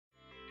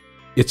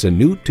It's a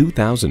new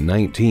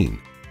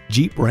 2019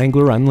 Jeep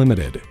Wrangler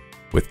Unlimited.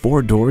 With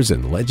 4 doors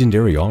and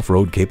legendary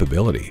off-road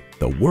capability,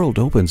 the world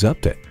opens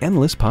up to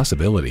endless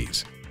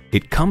possibilities.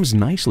 It comes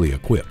nicely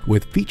equipped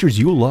with features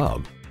you'll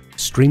love: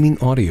 streaming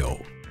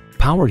audio,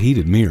 power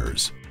heated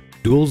mirrors,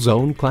 dual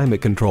zone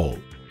climate control,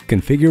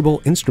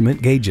 configurable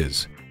instrument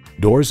gauges,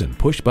 doors and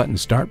push-button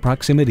start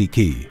proximity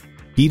key,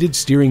 heated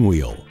steering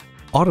wheel,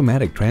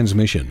 automatic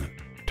transmission,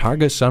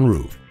 Targa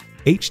sunroof,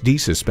 HD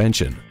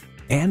suspension,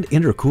 and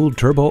intercooled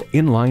turbo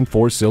inline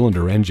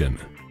 4-cylinder engine.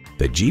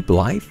 The Jeep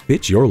life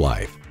fits your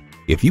life.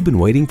 If you've been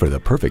waiting for the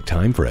perfect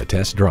time for a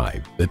test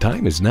drive, the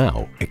time is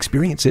now.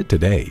 Experience it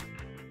today.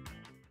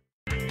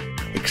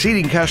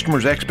 Exceeding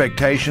customers'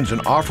 expectations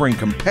and offering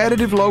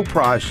competitive low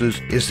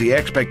prices is the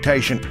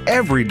expectation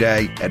every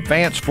day at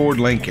Vance Ford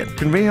Lincoln,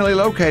 conveniently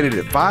located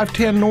at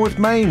 510 North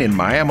Main in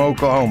Miami,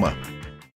 Oklahoma.